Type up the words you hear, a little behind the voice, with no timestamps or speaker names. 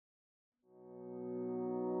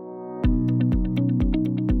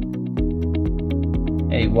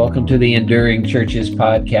Hey, welcome to the Enduring Churches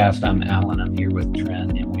podcast. I'm Alan. I'm here with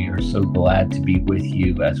Trent, and we are so glad to be with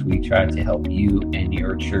you as we try to help you and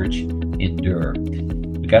your church endure.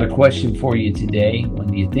 We got a question for you today.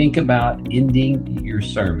 When you think about ending your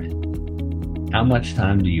sermon, how much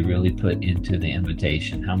time do you really put into the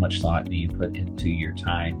invitation? How much thought do you put into your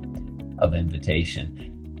time of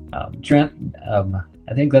invitation? Trent,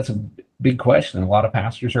 I think that's a big question a lot of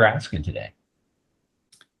pastors are asking today.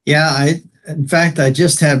 Yeah, in fact, I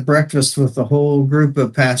just had breakfast with a whole group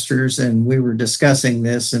of pastors, and we were discussing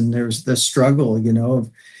this. And there's the struggle,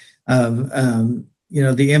 of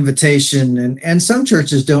the invitation, and some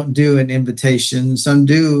churches don't do an invitation, some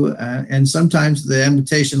do, and sometimes the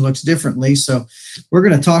invitation looks differently. So we're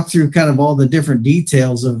going to talk through kind of all the different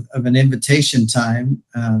details of an invitation time.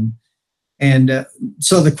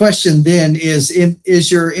 So the question then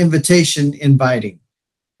is your invitation inviting?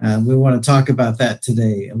 We want to talk about that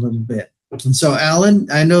today a little bit. And so, Alan,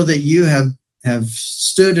 I know that you have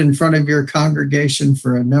stood in front of your congregation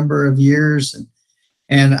for a number of years.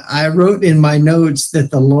 And I wrote in my notes that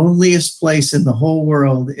the loneliest place in the whole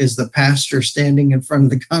world is the pastor standing in front of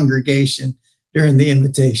the congregation during the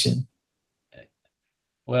invitation.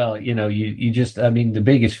 Well, you just, the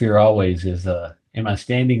biggest fear always is, am I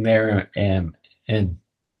standing there and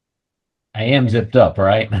I am zipped up,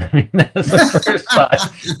 right? That's the first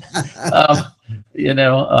thought.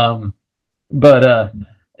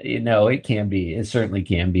 It certainly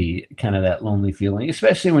can be kind of that lonely feeling,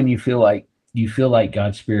 especially when you feel like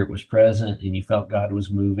God's Spirit was present and you felt God was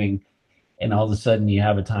moving, and all of a sudden you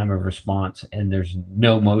have a time of response and there's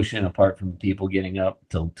no motion apart from people getting up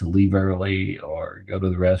to leave early or go to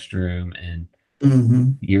the restroom, and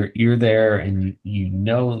you're there, and you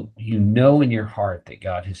know in your heart that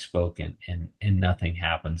God has spoken, and nothing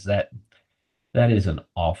happens. That is an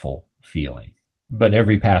awful feeling, but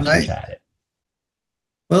every pastor's had it.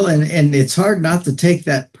 Well, and it's hard not to take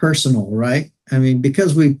that personal, right? I mean,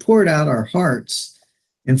 because we poured out our hearts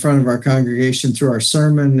in front of our congregation through our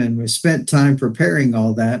sermon, and we spent time preparing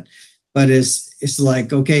all that. But it's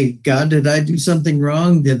like, okay, God, did I do something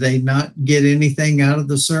wrong? Did they not get anything out of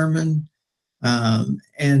the sermon?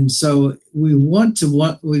 And so we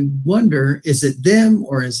wonder, is it them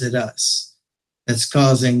or is it us that's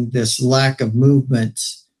causing this lack of movement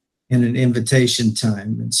in an invitation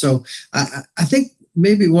time? And so I think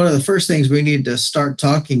maybe one of the first things we need to start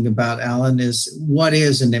talking about, Alan, is what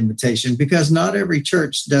is an invitation, because not every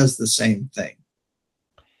church does the same thing.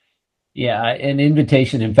 Yeah, an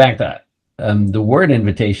invitation. In fact, the word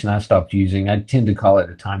invitation I stopped using. I tend to call it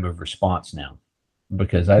a time of response now,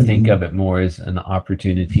 because I think of it more as an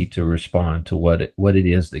opportunity to respond to what it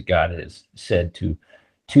is that God has said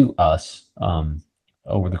to us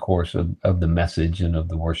over the course of the message and of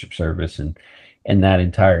the worship service and that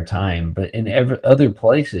entire time. But in other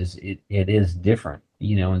places, it is different.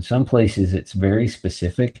 In some places it's very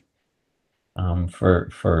specific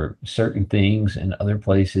for certain things, and other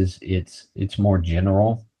places it's more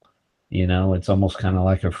general. It's almost kind of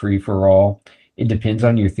like a free for all. It depends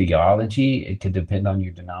on your theology. It could depend on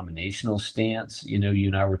your denominational stance. You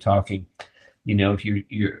and I were talking, if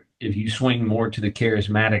you swing more to the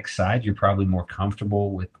charismatic side, you're probably more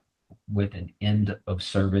comfortable with an end of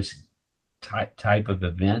service type of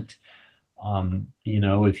event.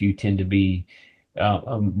 If you tend to be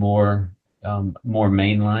more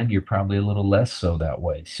mainline, you're probably a little less so that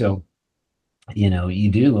way. So, you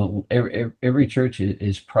do. Every church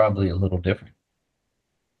is probably a little different.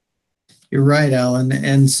 You're right, Alan.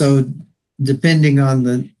 And so depending on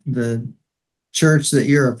the church that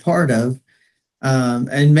you're a part of,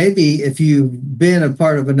 and maybe if you've been a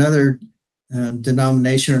part of another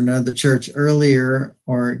denomination or another church earlier,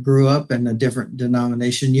 or grew up in a different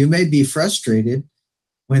denomination, you may be frustrated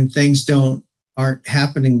when things aren't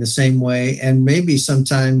happening the same way. And maybe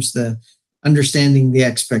sometimes the understanding the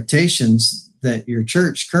expectations that your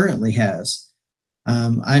church currently has.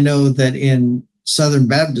 I know that in Southern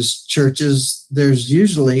Baptist churches, there's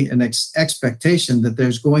usually an expectation that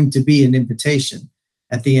there's going to be an invitation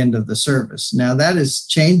at the end of the service. Now that is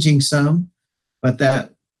changing some, but that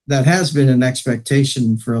has been an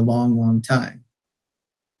expectation for a long, long time.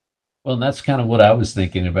 Well, and that's kind of what I was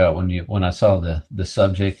thinking about when I saw the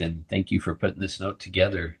subject, and thank you for putting this note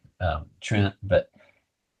together, Trent. But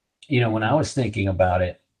when I was thinking about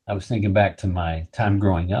it, I was thinking back to my time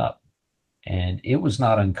growing up. And it was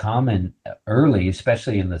not uncommon early,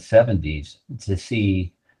 especially in the 70s, to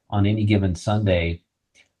see on any given Sunday,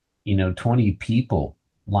 20 people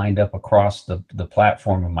lined up across the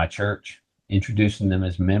platform of my church, introducing them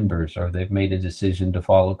as members, or they've made a decision to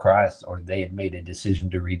follow Christ, or they had made a decision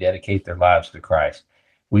to rededicate their lives to Christ.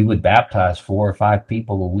 we would baptize 4 or 5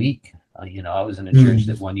 people a week. I was in a church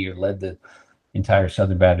that Mm. one year led the entire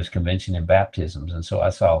Southern Baptist Convention in baptisms, and so I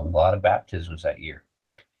saw a lot of baptisms that year.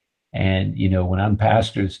 And when I'm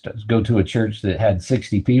pastors go to a church that had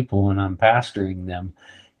 60 people and I'm pastoring them,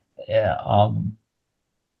 yeah,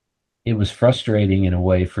 it was frustrating in a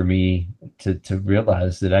way for me to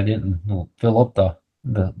realize that I didn't fill up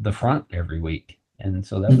the front every week, and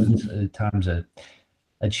so that was Mhm. at times a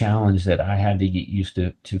challenge that I had to get used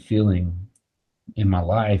to feeling in my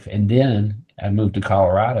life. And then I moved to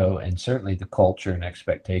Colorado, and certainly the culture and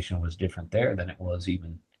expectation was different there than it was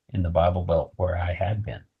even in the Bible Belt where I had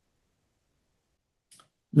been.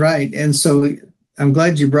 Right. And so I'm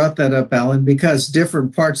glad you brought that up, Alan, because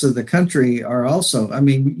different parts of the country are also, I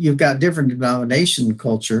mean, you've got different denomination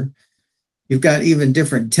culture, you've got even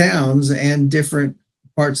different towns and different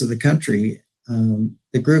parts of the country.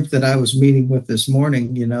 The group that I was meeting with this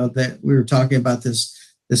morning, that we were talking about this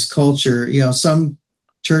culture. Some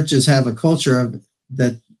churches have a culture of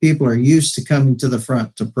that people are used to coming to the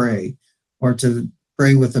front to pray, or to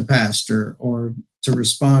pray with the pastor, or to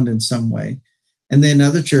respond in some way. And then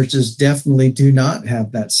other churches definitely do not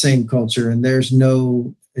have that same culture, and there's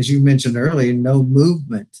no, as you mentioned earlier, no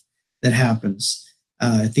movement that happens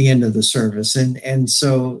at the end of the service. And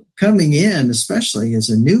so coming in, especially as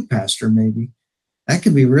a new pastor, maybe that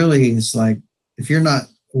can be really, it's like, if you're not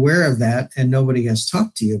aware of that and nobody has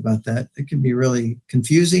talked to you about that, it can be really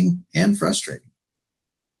confusing and frustrating.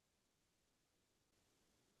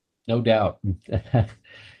 No doubt.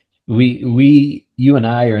 You and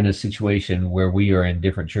I are in a situation where we are in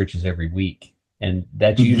different churches every week. And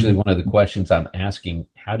that's usually Mhm. one of the questions I'm asking.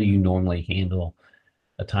 How do you normally handle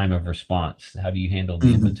a time of response? How do you handle the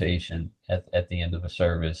Mhm. invitation at the end of a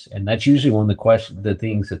service? And that's usually one of the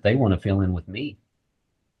things that they want to fill in with me,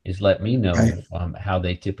 is let me Right. know how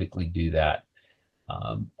they typically do that.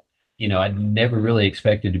 Um, I never really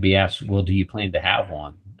expected to be asked, well, do you plan to have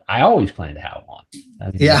one? I always plan to have one. I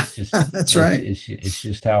mean, Yeah, that's just that's right. it's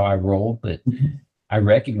just how I roll. But Mhm. I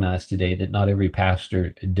recognize today that not every pastor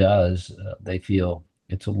does. They feel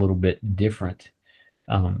it's a little bit different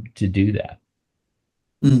to do that.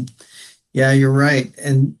 Mm. Yeah, you're right.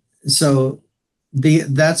 And so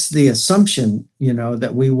that's the assumption,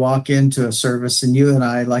 that we walk into a service, and you and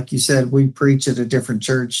I, like you said, we preach at a different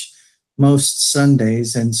church most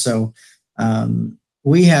Sundays. And so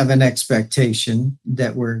we have an expectation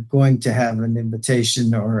that we're going to have an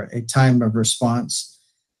invitation or a time of response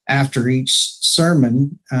after each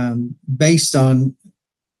sermon, based on,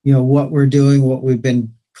 what we're doing, what we've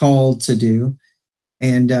been called to do.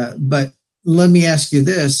 And but let me ask you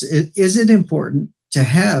this: is it important to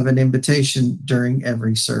have an invitation during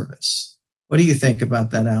every service? What do you think about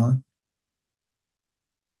that, Alan?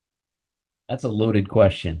 That's a loaded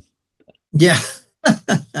question. Yeah.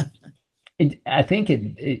 I think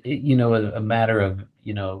a matter of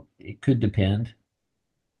it could depend.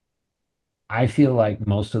 I feel like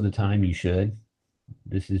most of the time you should.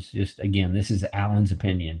 This is just, again, this is Alan's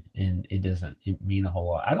opinion, and it mean a whole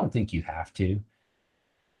lot. I don't think you have to,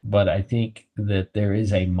 but I think that there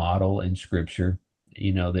is a model in Scripture,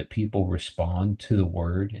 that people respond to the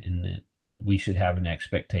word, and that we should have an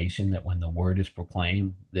expectation that when the word is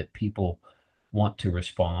proclaimed, that people want to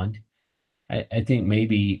respond. I think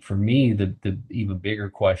maybe for me, the even bigger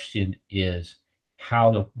question is,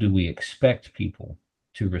 how do we expect people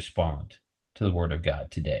to respond to the word of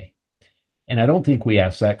God today? And I don't think we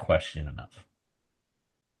ask that question enough.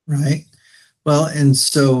 Right. Well, and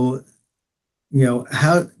so,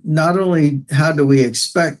 how, not only how do we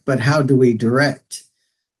expect, but how do we direct?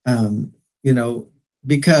 Um, you know,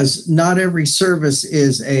 because not every service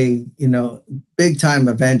is a, big time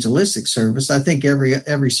evangelistic service. I think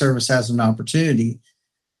every service has an opportunity,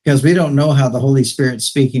 because we don't know how the Holy Spirit's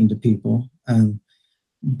speaking to people.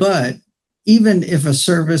 But even if a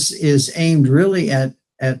service is aimed really at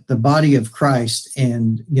the body of Christ,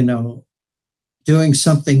 and doing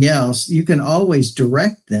something else, you can always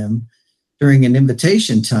direct them during an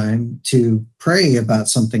invitation time to pray about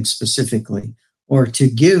something specifically, or to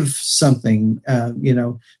give something.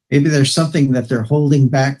 Maybe there's something that they're holding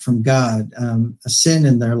back from God, a sin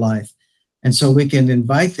in their life, and so we can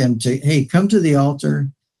invite them to, hey, come to the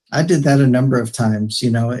altar. I did that a number of times,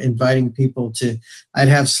 inviting people to. I'd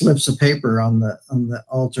have slips of paper on the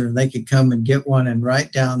altar, and they could come and get one and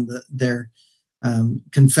write down their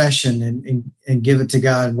confession, and give it to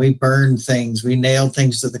God. We burned things, we nailed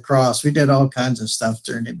things to the cross, we did all kinds of stuff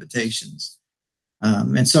during invitations.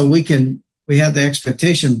 And so we have the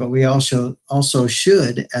expectation, but we also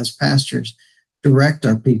should, as pastors, direct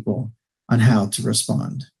our people on how to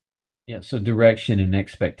respond. Yeah, so direction and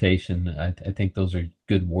expectation, I think those are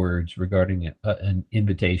good words regarding an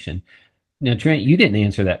invitation. Now, Trent, you didn't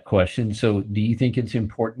answer that question. So, do you think it's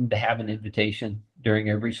important to have an invitation during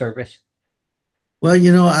every service? Well,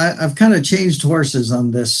 I've kind of changed horses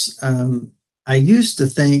on this. I used to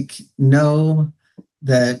think no,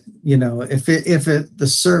 that if the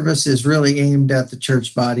service is really aimed at the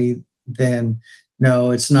church body, then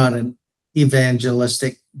no, it's not an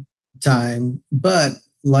evangelistic time. But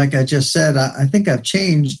like I just said, I think I've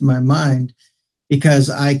changed my mind because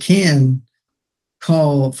I can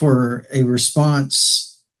call for a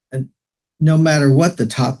response, no matter what the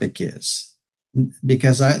topic is,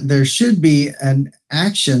 because there should be an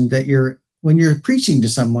action that when you're preaching to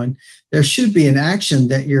someone, there should be an action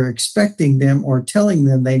that you're expecting them or telling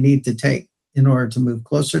them they need to take in order to move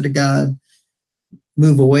closer to God,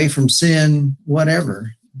 move away from sin,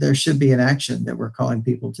 whatever. There should be an action that we're calling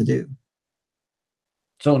people to do.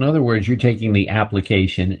 So, in other words, you're taking the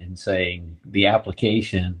application and saying the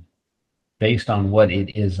application, based on what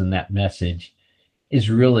it is in that message, is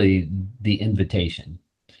really the invitation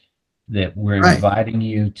that we're Right. inviting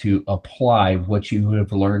you to apply what you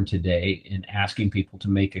have learned today and asking people to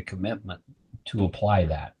make a commitment to apply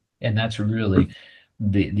that. And that's really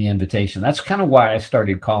the invitation. That's kind of why I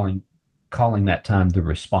started calling that time the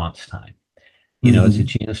response time. It's a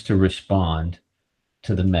Mhm. chance to respond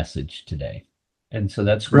to the message today. And so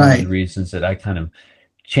that's one of the Right. reasons that I kind of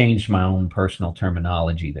changed my own personal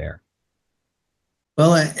terminology there.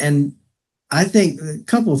 Well, and I think a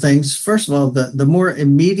couple of things. First of all, the more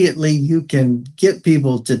immediately you can get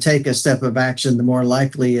people to take a step of action, the more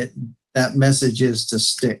likely that message is to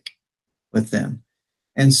stick with them.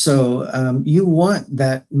 And so you want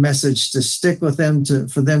that message to stick with them,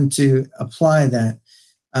 for them to apply that.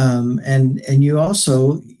 And you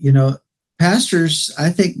also, pastors, I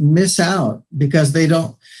think, miss out because they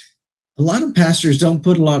don't. A lot of pastors don't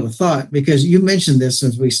put a lot of thought, because you mentioned this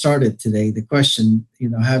as we started today. The question,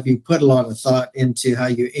 have you put a lot of thought into how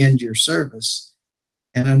you end your service?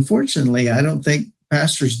 And unfortunately, I don't think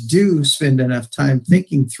pastors do spend enough time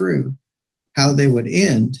thinking through how they would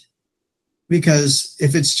end, because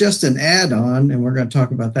if it's just an add-on, and we're going to talk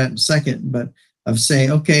about that in a second, but of saying,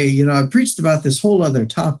 okay, I preached about this whole other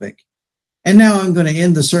topic, and now I'm going to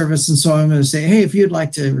end the service, and so I'm going to say, hey, if you'd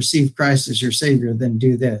like to receive Christ as your Savior, then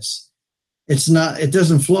do this. It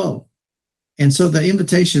doesn't flow. And so the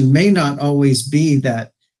invitation may not always be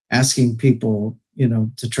that asking people,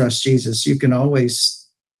 to trust Jesus. You can always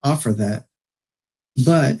offer that.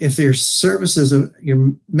 But if your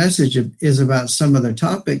your message is about some other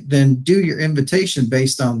topic, then do your invitation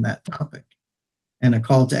based on that topic and a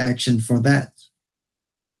call to action for that.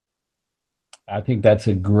 I think that's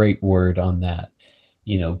a great word on that.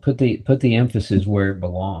 Put the emphasis where it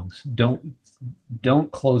belongs.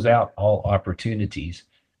 Don't close out all opportunities,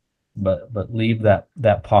 but leave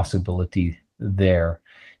that possibility there.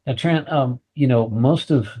 Now, Trent,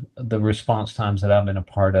 most of the response times that I've been a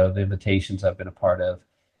part of, invitations I've been a part of,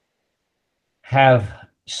 have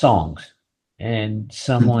songs, and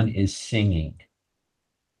someone Mhm. is singing.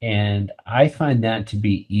 And I find that to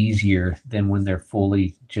be easier than when they're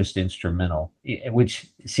fully just instrumental, which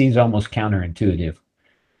seems almost counterintuitive.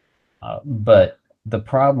 But the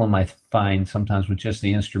problem I find sometimes with just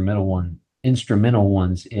the instrumental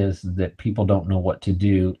ones is that people don't know what to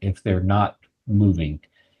do if they're not moving.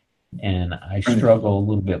 And I Right. struggle a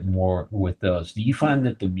little bit more with those. Do you find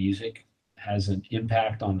that the music has an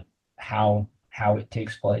impact on how it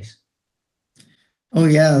takes place? Oh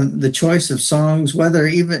yeah, the choice of songs, whether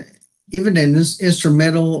even in this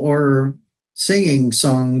instrumental or singing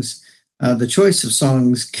songs, the choice of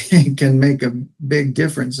songs can make a big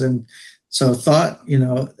difference. And so thought,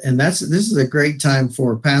 and this is a great time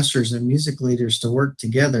for pastors and music leaders to work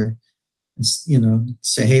together.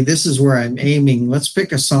 Say, hey, this is where I'm aiming. Let's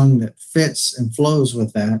pick a song that fits and flows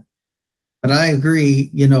with that. But I agree,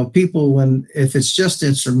 people, if it's just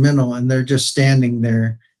instrumental and they're just standing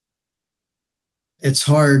there, it's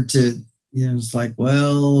hard to, it's like,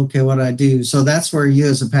 well, okay, what do I do? So that's where you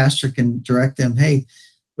as a pastor can direct them. Hey,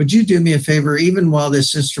 would you do me a favor, even while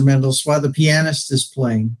this instrumentalist, while the pianist is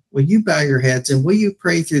playing, will you bow your heads and will you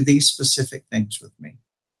pray through these specific things with me?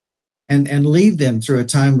 And lead them through a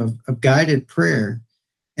time of guided prayer.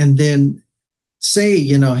 And then say,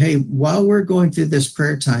 hey, while we're going through this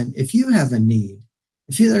prayer time, if you have a need,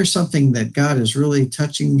 if there's something that God is really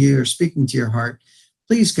touching you or speaking to your heart,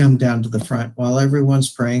 please come down to the front while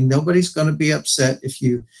everyone's praying. Nobody's going to be upset if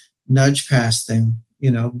you nudge past them,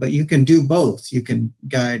 but you can do both. You can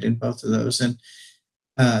guide in both of those. And,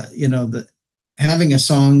 having a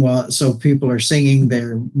song so people are singing,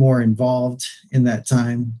 they're more involved in that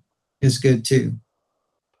time. is good too.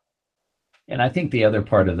 And I think the other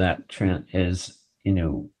part of that, Trent, is,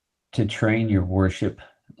 to train your worship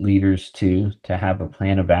leaders to have a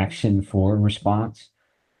plan of action for response.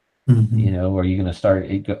 Hmm. Are you going to start?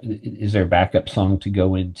 Is there a backup song to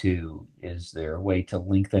go into? Is there a way to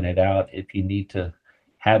lengthen it out if you need to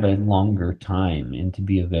have a longer time and to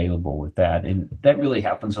be available with that? And that really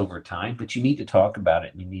happens over time, but you need to talk about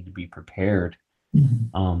it and you need to be prepared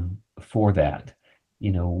Hmm. for that.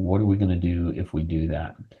 What are we going to do if we do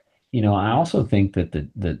that? I also think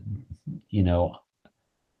that you know,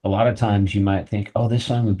 a lot of times you might think, oh, this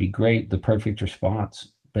song would be great, the perfect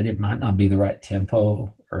response, but it might not be the right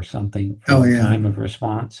tempo or something for Oh the yeah. time of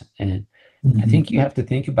response. And I Hmm. think you have to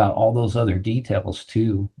think about all those other details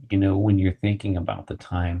too, when you're thinking about the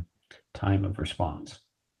time of response.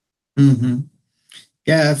 Hmm.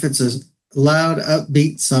 Yeah, if it's a loud,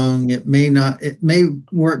 upbeat song, it may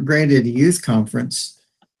work great at a youth conference,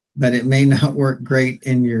 but it may not work great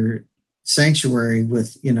in your sanctuary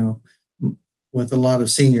with, with a lot of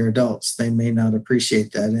senior adults. They may not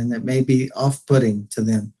appreciate that, and it may be off-putting to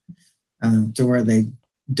them, to where they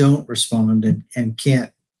don't respond and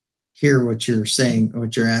can't hear what you're saying,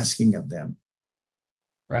 what you're asking of them.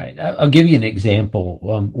 Right. I'll give you an example.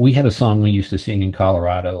 We had a song we used to sing in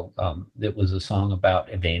Colorado that was a song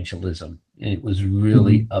about evangelism, and it was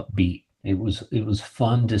really Hmm. upbeat. It was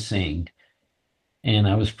fun to sing, and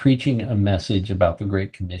I was preaching a message about the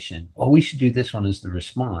Great Commission. Well, we should do this one as the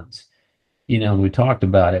response, and we talked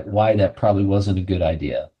about it, why that probably wasn't a good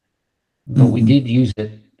idea. But we Hmm. did use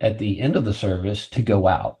it at the end of the service to go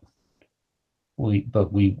out.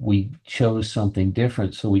 But we chose something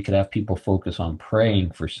different so we could have people focus on praying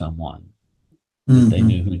for someone that they Hmm.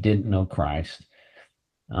 knew who didn't know Christ.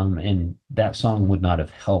 And that song would not have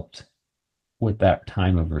helped with that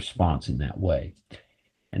time of response in that way.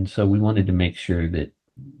 And so we wanted to make sure that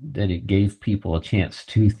it gave people a chance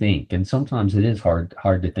to think. And sometimes it is hard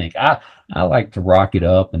to think. I like to rock it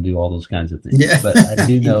up and do all those kinds of things, Yeah. but I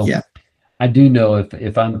do know Yeah. I do know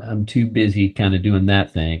if I'm too busy kind of doing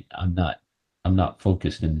that thing, I'm not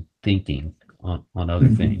focused and thinking on other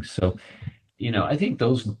Hmm. things. So, I think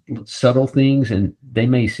those subtle things, and they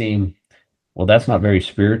may seem, well, that's not very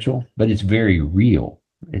spiritual, but it's very real.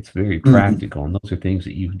 It's very Hmm. practical, and those are things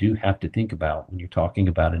that you do have to think about when you're talking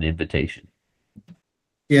about an invitation.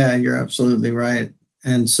 Yeah, you're absolutely right.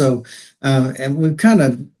 And so, and we've kind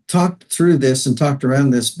of talked through this and talked around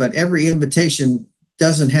this, but every invitation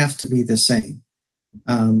doesn't have to be the same.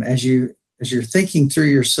 As you're thinking through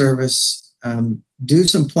your service, do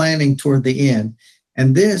some planning toward the end,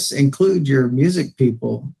 and this include your music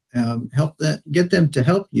people. Help that get them to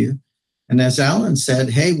help you. And as Alan said,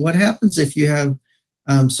 hey, what happens if you have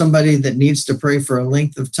somebody that needs to pray for a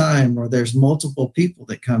length of time, or there's multiple people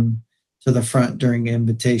that come to the front during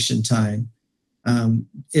invitation time?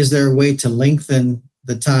 Is there a way to lengthen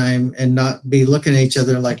the time and not be looking at each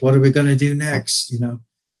other like, what are we going to do next?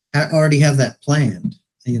 I already have that planned.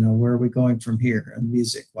 Where are we going from here,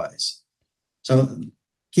 music wise? So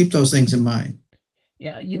keep those things in mind.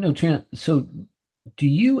 Yeah, Trent. So, do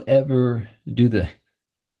you ever do the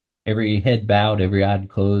every head bowed, every eye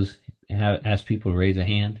closed, ask people to raise a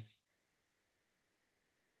hand?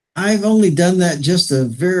 I've only done that just a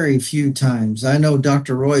very few times. I know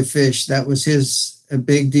Dr. Roy Fish, that was his a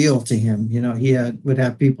big deal to him. Would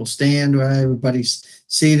have people stand while everybody's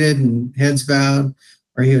seated and heads bowed,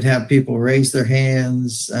 or he would have people raise their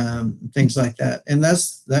hands, things like that. And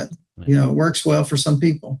that works well for some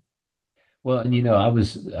people. Well, and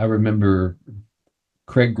I remember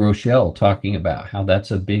Craig Groeschel talking about how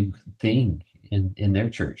that's a big thing in their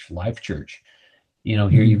church, Life Church. Here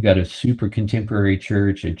you've Mhm. got a super contemporary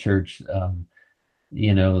church, a church,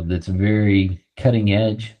 that's very cutting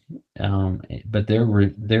edge, but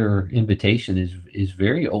their invitation is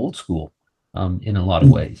very old school, in a lot of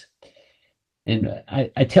Mhm. ways. And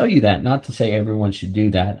I tell you that not to say everyone should do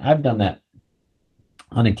that. I've done that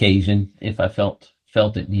on occasion if I felt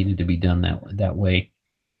it needed to be done that way.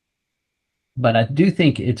 But I do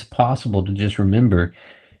think it's possible to just remember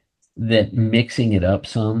that mixing it up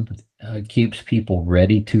some keeps people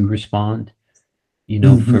ready to respond.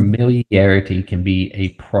 Mhm. Familiarity can be a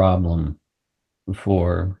problem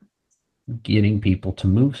for getting people to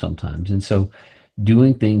move sometimes. And so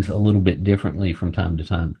doing things a little bit differently from time to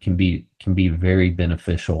time can be very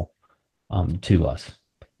beneficial to us.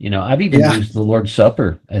 I've even Yeah. used the Lord's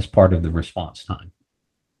Supper as part of the response time.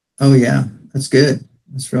 Oh yeah. That's good.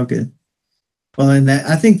 That's real good. Well, and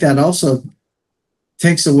I think that also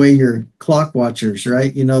takes away your clock watchers,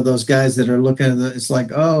 right? Those guys that are looking at it's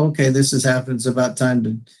like, oh, okay, this has happened. It's about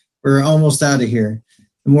time we're almost out of here.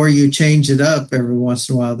 the more you change it up every once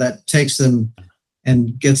in a while, that takes them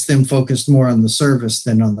and gets them focused more on the service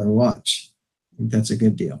than on their watch. I think that's a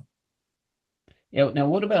good deal. Yeah. Now,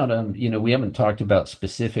 what about we haven't talked about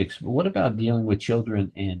specifics, but what about dealing with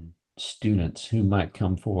children and students who might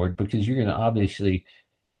come forward because you're going to obviously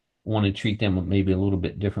want to treat them maybe a little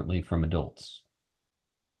bit differently from adults.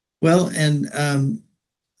 Well, and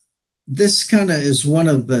this kind of is one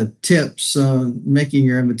of the tips on making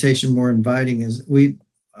your invitation more inviting.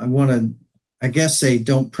 I want to, I guess, say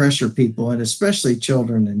don't pressure people, and especially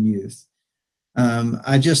children and youth.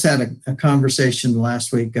 I just had a conversation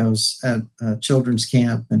last week. I was at a children's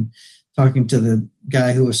camp and talking to the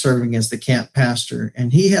guy who was serving as the camp pastor,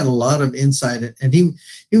 and he had a lot of insight, and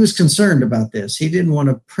he was concerned about this. He didn't want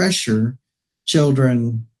to pressure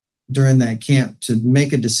children during that camp to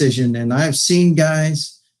make a decision. And I've seen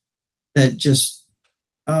guys that just,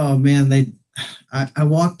 oh man, I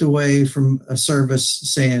walked away from a service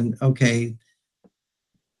saying, okay,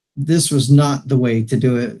 this was not the way to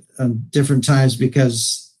do it different times,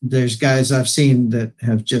 because there's guys I've seen that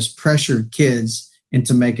have just pressured kids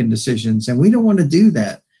into making decisions. And we don't want to do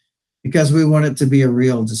that because we want it to be a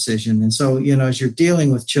real decision. And so, as you're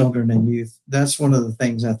dealing with children and youth, that's one of the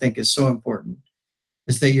things I think is so important,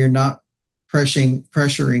 is that you're not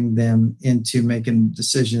pressuring them into making a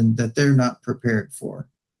decision that they're not prepared for.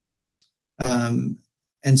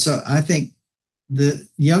 And so I think the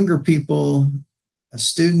younger people,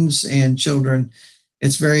 students and children,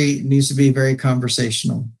 needs to be very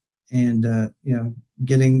conversational, and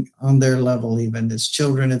getting on their level. Even as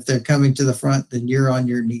children, if they're coming to the front, then you're on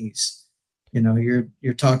your knees.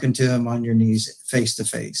 You're talking to them on your knees, face to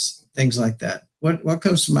face, things like that. What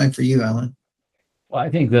comes to mind for you, Alan? Well, I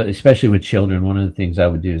think that especially with children, one of the things I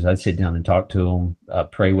would do is I'd sit down and talk to them,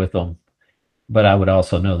 pray with them, but I would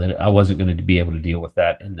also know that I wasn't going to be able to deal with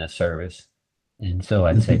that in this service. And so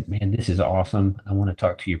I'd say, man, this is awesome. I want to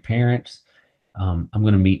talk to your parents. I'm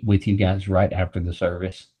going to meet with you guys right after the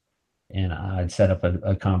service. And I'd set up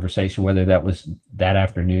a conversation, whether that was that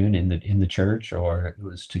afternoon in the church or it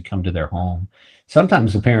was to come to their home.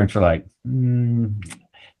 Sometimes the parents are like,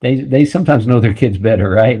 they sometimes know their kids better,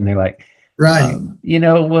 right? And they're like, right,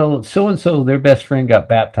 well, so and so, their best friend got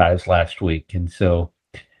baptized last week, and so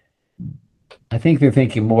I think they're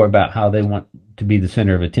thinking more about how they want to be the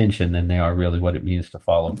center of attention than they are really what it means to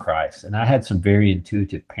follow Christ. And I had some very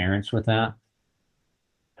intuitive parents with that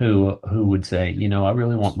who would say, I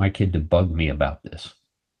really want my kid to bug me about this.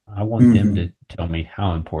 I want them to tell me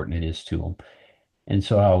how important it is to them. And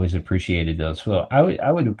so I always appreciated those. So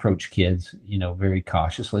I would approach kids, very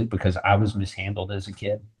cautiously, because I was mishandled as a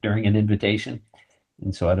kid during an invitation.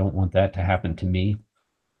 And so I don't want that to happen to me.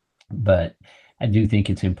 But I do think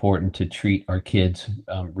it's important to treat our kids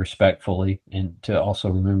respectfully, and to also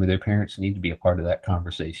remember their parents need to be a part of that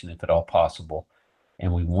conversation if at all possible.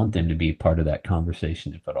 And we want them to be part of that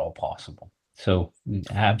conversation if at all possible. So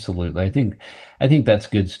absolutely. I think that's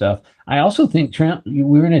good stuff. I also think, Trent,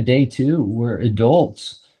 we're in a day too where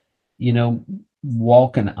adults,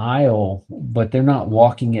 walk an aisle, but they're not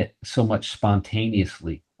walking it so much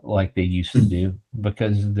spontaneously like they used to do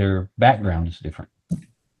because their background is different.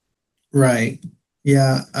 Right.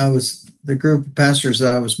 Yeah. The group of pastors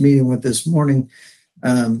that I was meeting with this morning,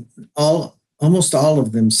 almost all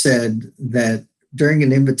of them said that during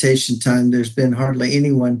an invitation time, there's been hardly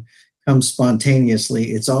anyone come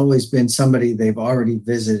spontaneously. It's always been somebody they've already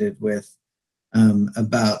visited with, came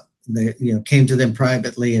to them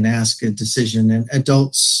privately and asked a decision, and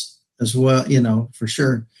adults as well, for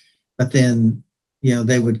sure. But then,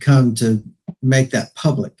 they would come to make that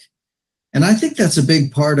public. And I think that's a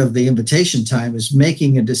big part of the invitation time, is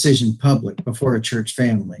making a decision public before a church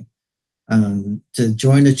family, to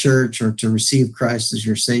join a church or to receive Christ as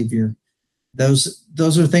your Savior. Those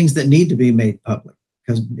are things that need to be made public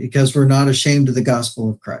because we're not ashamed of the gospel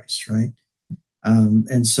of Christ, right?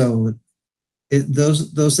 And so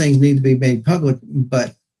those things need to be made public.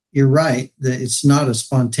 But you're right that it's not a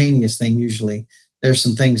spontaneous thing. Usually, there's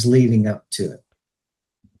some things leading up to it.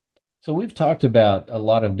 So we've talked about a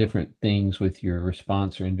lot of different things with your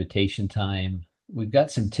response or invitation time. We've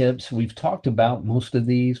got some tips. We've talked about most of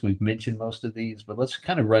these. We've mentioned most of these, but let's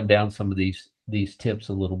kind of run down some of these tips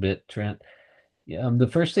a little bit, Trent. The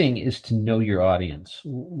first thing is to know your audience.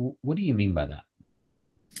 What do you mean by that?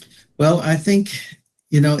 Well, I think,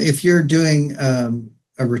 if you're doing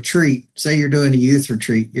a retreat, say you're doing a youth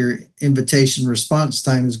retreat, your invitation response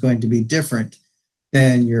time is going to be different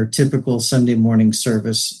than your typical Sunday morning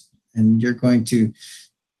service. And you're going to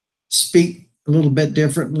speak a little bit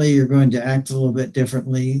differently. You're going to act a little bit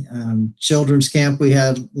differently. Children's camp we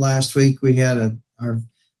had last week, we had our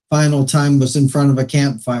final time was in front of a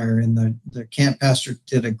campfire, and the camp pastor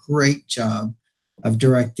did a great job of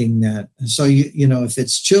directing that. So you know, if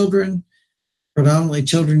it's children, predominantly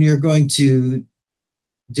children, you're going to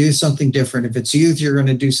do something different. If it's youth, you're going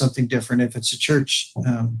to do something different. If it's a church,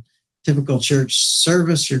 typical church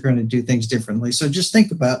service, you're going to do things differently. So just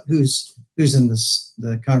think about who's in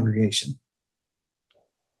the congregation.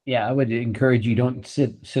 Yeah, I would encourage you, don't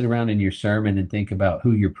sit around in your sermon and think about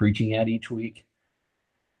who you're preaching at each week,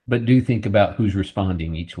 but do think about who's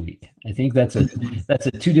responding each week. I think that's a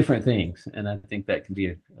two different things, and I think that can be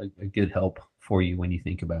a good help for you when you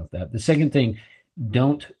think about that. The second thing,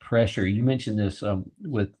 don't pressure. You mentioned this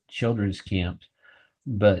with children's camps,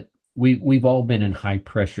 but we've all been in high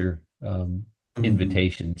pressure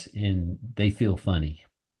invitations, and they feel funny.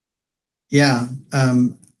 Yeah,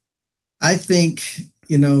 I think,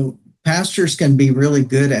 you know, pastors can be really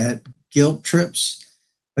good at guilt trips,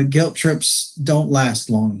 but guilt trips don't last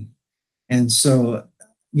long. And so,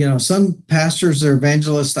 you know, some pastors or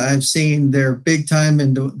evangelists I've seen, they're big time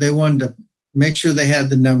and they wanted to make sure they had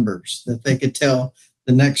the numbers that they could tell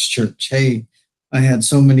the next church, hey, I had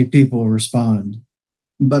so many people respond,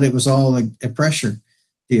 but it was all a pressure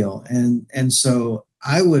deal. And so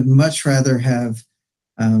I would much rather have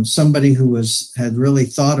somebody who had really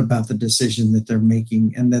thought about the decision that they're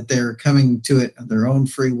making and that they're coming to it of their own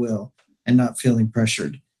free will and not feeling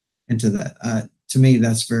pressured into that. To me,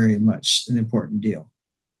 that's very much an important deal.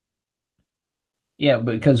 Yeah,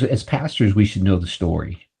 because as pastors, we should know the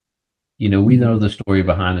story. You know, we know the story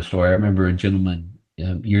behind the story. I remember a gentleman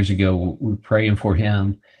years ago, we were praying for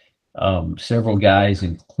him. Several guys,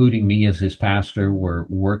 including me as his pastor, were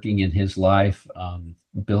working in his life,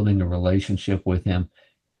 building a relationship with him.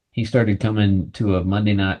 He started coming to a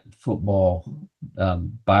Monday night football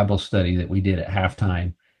Bible study that we did at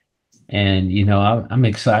halftime. And, you know, I'm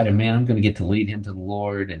excited, man. I'm going to get to lead him to the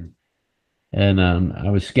Lord. And I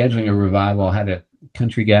was scheduling a revival. I had a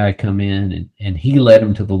country guy come in, and he led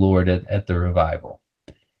him to the Lord at the revival.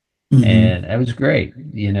 And it was great.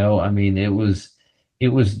 You know, I mean, it was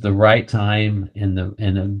the right time and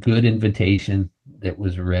a good invitation that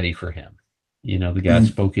was ready for him. You know, the guy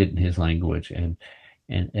spoke it in his language, and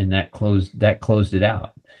that closed it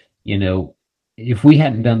out. You know, if we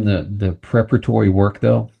hadn't done the preparatory work,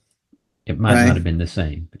 though, it might not have been the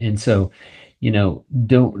same. And so, you know,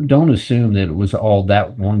 don't assume that it was all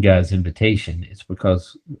that one guy's invitation. It's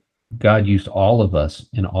because God used all of us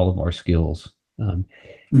and all of our skills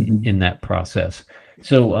in that process.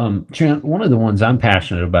 So, Trent, one of the ones I'm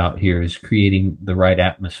passionate about here is creating the right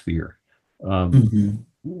atmosphere.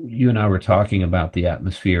 You and I were talking about the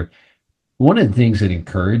atmosphere. One of the things that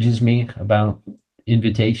encourages me about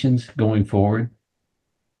invitations going forward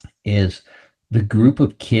is the group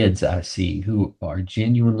of kids I see who are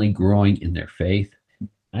genuinely growing in their faith.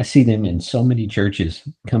 I see them in so many churches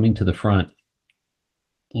coming to the front,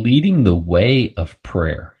 leading the way of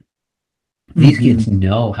prayer. These kids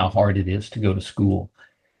know how hard it is to go to school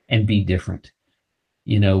and be different.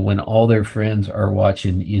 You know, when all their friends are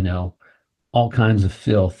watching, you know, all kinds of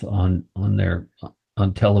filth on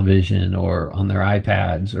television or on their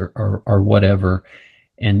iPads or whatever,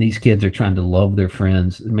 and these kids are trying to love their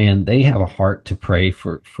friends, man, they have a heart to pray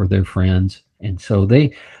for their friends. And so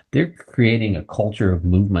they're creating a culture of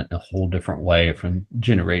movement in a whole different way from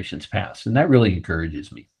generations past. And that really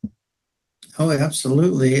encourages me. Oh,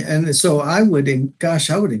 absolutely. And so I would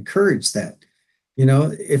encourage that. You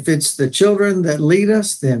know, if it's the children that lead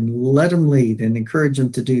us, then let them lead and encourage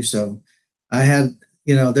them to do so. I had,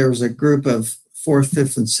 you know, there was a group of 4th,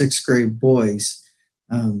 5th, and 6th grade boys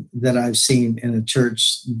that I've seen in a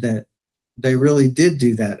church that they really did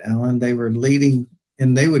do that, Alan. They were leading,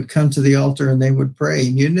 and they would come to the altar and they would pray,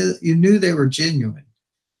 and you knew they were genuine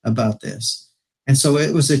about this. And so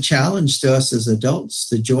it was a challenge to us as adults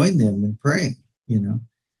to join them in praying, you know.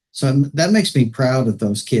 So that makes me proud of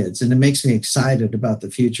those kids, and it makes me excited about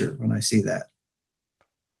the future when I see that.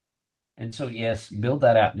 And so, yes, build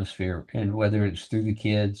that atmosphere, and whether it's through the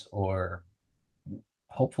kids or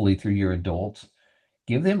hopefully through your adults,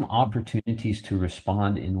 give them opportunities to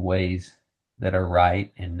respond in ways that are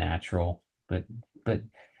right and natural, but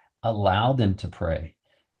allow them to pray.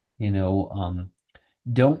 You know,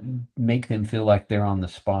 don't make them feel like they're on the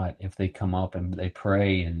spot if they come up and they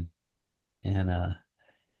pray and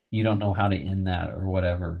you don't know how to end that or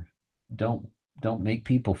whatever. Don't make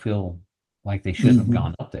people feel like they shouldn't have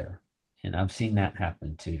gone up there. And I've seen that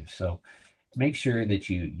happen too. So make sure that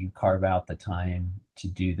you carve out the time to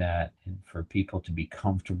do that, and for people to be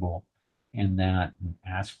comfortable in that, and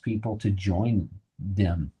ask people to join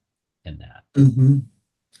them in that.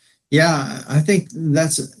 Yeah, I think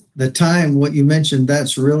that's the time, what you mentioned,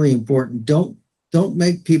 that's really important. Don't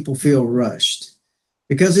make people feel rushed,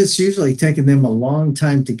 because it's usually taking them a long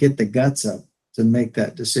time to get the guts up to make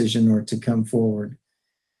that decision or to come forward.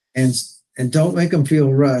 And don't make them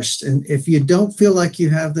feel rushed. And if you don't feel like you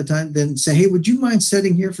have the time, then say, hey, would you mind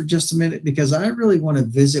sitting here for just a minute? Because I really want to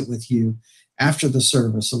visit with you after the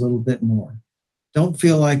service a little bit more. Don't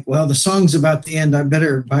feel like, well, the song's about to end.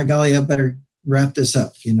 By golly, I better wrap this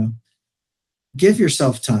up, Give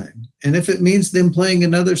yourself time. And if it means them playing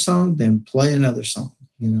another song, then play another song,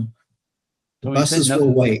 So Buses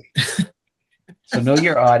will wait. So know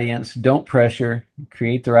your audience, don't pressure,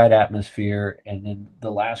 create the right atmosphere. And then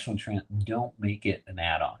the last one, Trent, don't make it an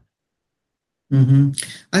add-on.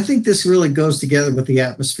 I think this really goes together with the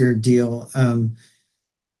atmosphere deal.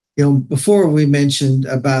 Before we mentioned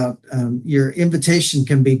about your invitation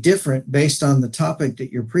can be different based on the topic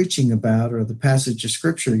that you're preaching about or the passage of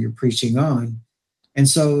scripture you're preaching on. And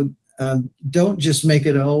so don't just make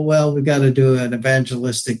it, oh, well, we've got to do an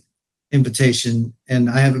evangelistic invitation, and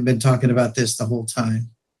I haven't been talking about this the whole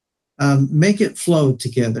time. Make it flow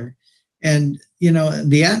together. And,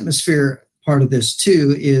 the atmosphere part of this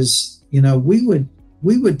too is,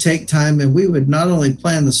 we would take time and we would not only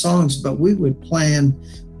plan the songs, but we would plan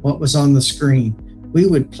what was on the screen. We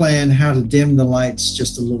would plan how to dim the lights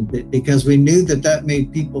just a little bit, because we knew that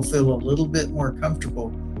made people feel a little bit more comfortable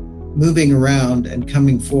moving around and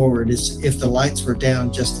coming forward if the lights were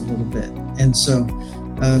down just a little bit. And so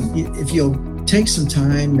if you'll take some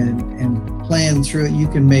time and plan through it, you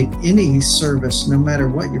can make any service, no matter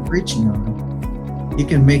what you're preaching on, you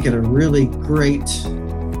can make it a really great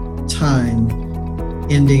time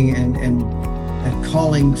ending and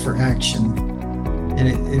calling for action. And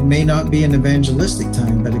it may not be an evangelistic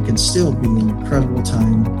time, but it can still be an incredible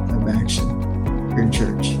time of action for your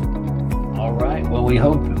church. All right. Well, we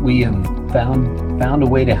hope we have found a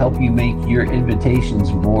way to help you make your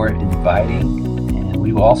invitations more inviting. And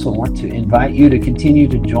we also want to invite you to continue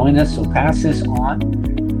to join us. So pass this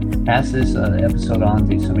episode on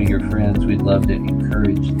to some of your friends. We'd love to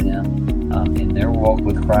encourage them in their walk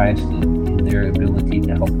with Christ and in their ability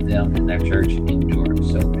to help them and their church endure.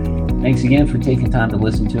 So thanks again for taking time to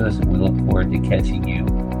listen to us, and we look forward to catching you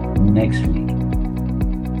next week.